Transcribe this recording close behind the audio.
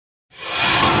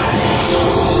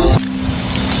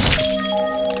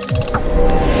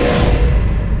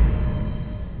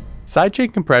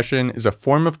Sidechain compression is a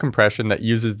form of compression that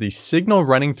uses the signal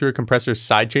running through a compressor's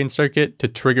sidechain circuit to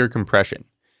trigger compression.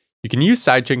 You can use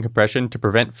sidechain compression to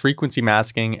prevent frequency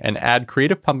masking and add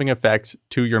creative pumping effects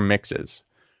to your mixes.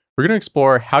 We're going to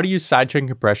explore how to use sidechain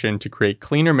compression to create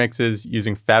cleaner mixes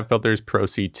using FabFilter's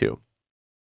Pro-C 2.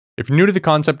 If you're new to the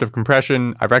concept of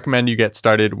compression, I recommend you get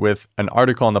started with an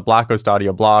article on the Black Ghost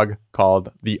Audio blog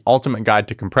called The Ultimate Guide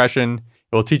to Compression.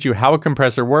 It will teach you how a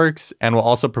compressor works and will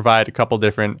also provide a couple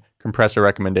different compressor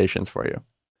recommendations for you.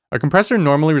 A compressor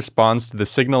normally responds to the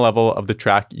signal level of the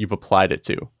track you've applied it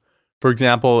to. For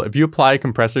example, if you apply a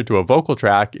compressor to a vocal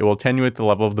track, it will attenuate the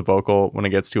level of the vocal when it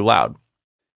gets too loud.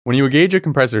 When you engage a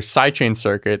compressor's sidechain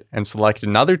circuit and select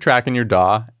another track in your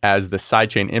DAW as the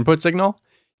sidechain input signal,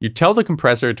 you tell the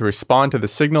compressor to respond to the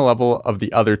signal level of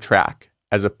the other track,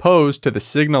 as opposed to the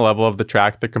signal level of the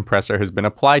track the compressor has been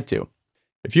applied to.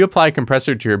 If you apply a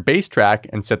compressor to your bass track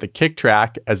and set the kick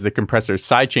track as the compressor's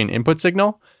sidechain input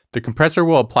signal, the compressor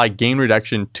will apply gain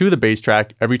reduction to the bass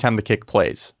track every time the kick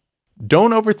plays.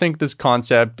 Don't overthink this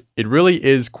concept, it really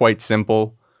is quite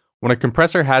simple. When a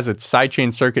compressor has its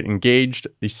sidechain circuit engaged,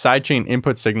 the sidechain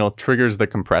input signal triggers the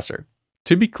compressor.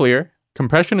 To be clear,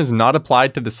 compression is not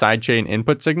applied to the sidechain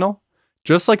input signal.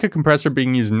 Just like a compressor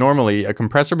being used normally, a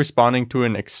compressor responding to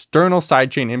an external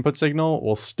sidechain input signal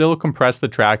will still compress the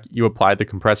track you applied the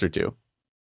compressor to.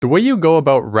 The way you go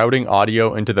about routing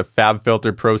audio into the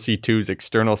FabFilter Pro-C 2's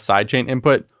external sidechain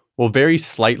input will vary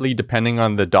slightly depending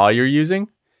on the DAW you're using.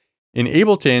 In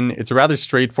Ableton, it's a rather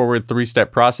straightforward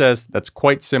 3-step process that's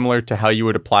quite similar to how you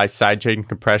would apply sidechain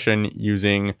compression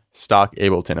using stock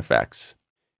Ableton effects.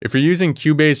 If you're using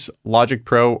Cubase, Logic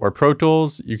Pro, or Pro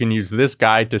Tools, you can use this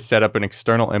guide to set up an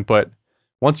external input.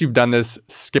 Once you've done this,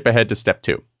 skip ahead to step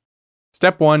 2.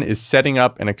 Step 1 is setting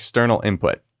up an external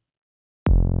input.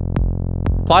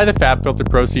 Apply the FabFilter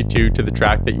Pro-C 2 to the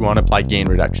track that you want to apply gain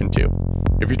reduction to.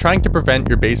 If you're trying to prevent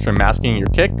your bass from masking your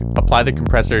kick, apply the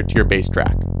compressor to your bass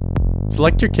track.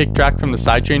 Select your kick track from the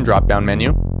sidechain drop-down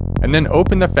menu, and then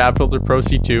open the FabFilter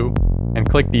Pro-C 2 and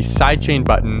click the Sidechain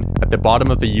button at the bottom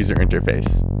of the user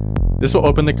interface. This will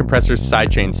open the compressor's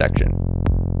sidechain section.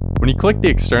 When you click the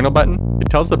external button, it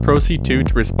tells the Pro-C 2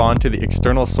 to respond to the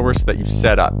external source that you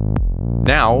set up.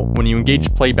 Now, when you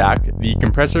engage playback, the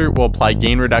compressor will apply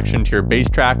gain reduction to your bass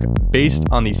track based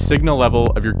on the signal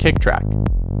level of your kick track.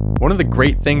 One of the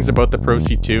great things about the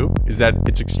Pro-C 2 is that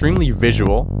it's extremely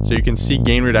visual, so you can see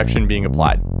gain reduction being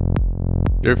applied.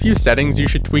 There are a few settings you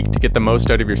should tweak to get the most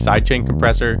out of your sidechain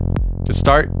compressor. To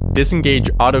start, disengage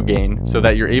auto gain so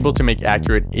that you're able to make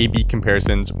accurate A/B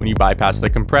comparisons when you bypass the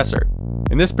compressor.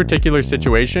 In this particular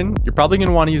situation, you're probably going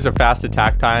to want to use a fast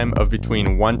attack time of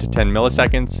between 1 to 10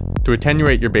 milliseconds to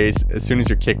attenuate your bass as soon as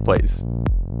your kick plays.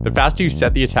 The faster you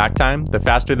set the attack time, the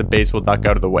faster the bass will duck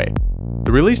out of the way.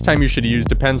 The release time you should use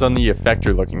depends on the effect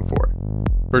you're looking for.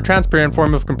 For a transparent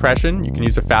form of compression, you can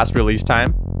use a fast release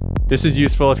time. This is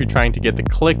useful if you're trying to get the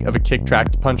click of a kick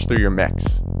track to punch through your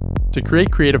mix. To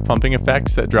create creative pumping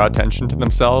effects that draw attention to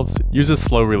themselves, use a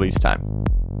slow release time.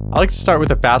 I like to start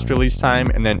with a fast release time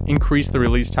and then increase the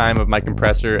release time of my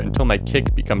compressor until my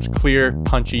kick becomes clear,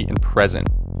 punchy, and present.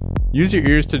 Use your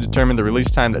ears to determine the release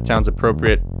time that sounds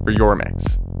appropriate for your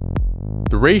mix.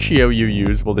 The ratio you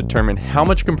use will determine how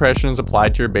much compression is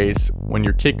applied to your bass when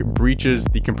your kick breaches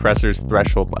the compressor's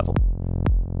threshold level.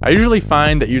 I usually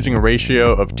find that using a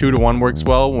ratio of 2:1 works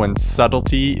well when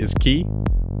subtlety is key,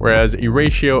 whereas a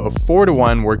ratio of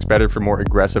 4:1 works better for more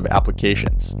aggressive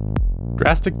applications.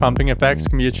 Drastic pumping effects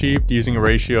can be achieved using a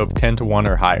ratio of 10:1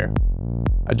 or higher.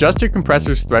 Adjust your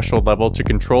compressor's threshold level to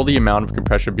control the amount of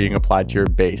compression being applied to your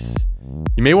bass.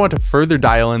 You may want to further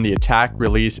dial in the attack,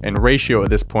 release, and ratio at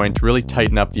this point to really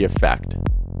tighten up the effect.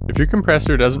 If your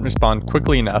compressor doesn't respond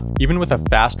quickly enough, even with a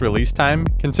fast release time,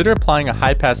 consider applying a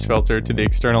high-pass filter to the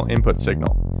external input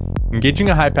signal. Engaging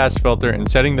a high-pass filter and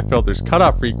setting the filter's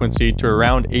cutoff frequency to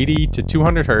around 80 to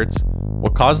 200 Hz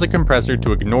will cause the compressor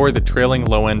to ignore the trailing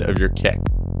low end of your kick.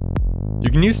 You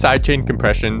can use sidechain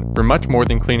compression for much more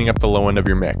than cleaning up the low end of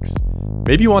your mix.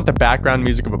 Maybe you want the background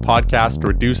music of a podcast to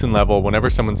reduce in level whenever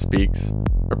someone speaks,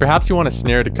 or perhaps you want a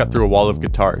snare to cut through a wall of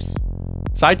guitars.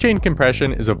 Sidechain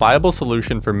compression is a viable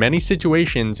solution for many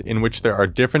situations in which there are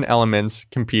different elements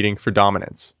competing for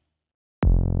dominance.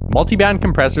 Multiband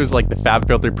compressors like the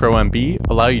FabFilter Pro-C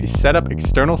allow you to set up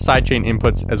external sidechain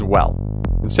inputs as well.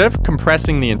 Instead of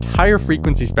compressing the entire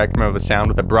frequency spectrum of a sound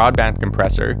with a broadband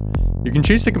compressor, you can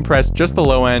choose to compress just the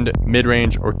low end,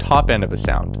 mid-range, or top end of a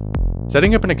sound.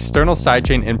 Setting up an external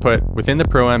sidechain input within the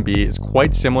Pro-C is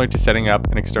quite similar to setting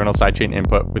up an external sidechain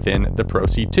input within the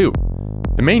Pro-C 2.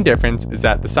 The main difference is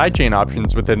that the sidechain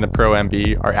options within the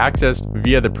Pro-C are accessed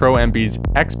via the Pro-C's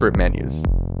expert menus.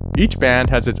 Each band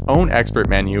has its own expert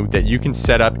menu that you can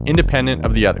set up independent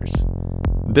of the others.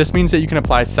 This means that you can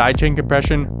apply sidechain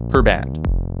compression per band.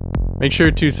 Make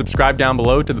sure to subscribe down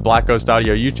below to the Black Ghost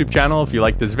Audio YouTube channel if you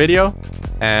like this video,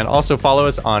 and also follow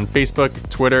us on Facebook,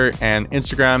 Twitter, and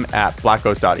Instagram at Black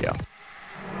Ghost Audio.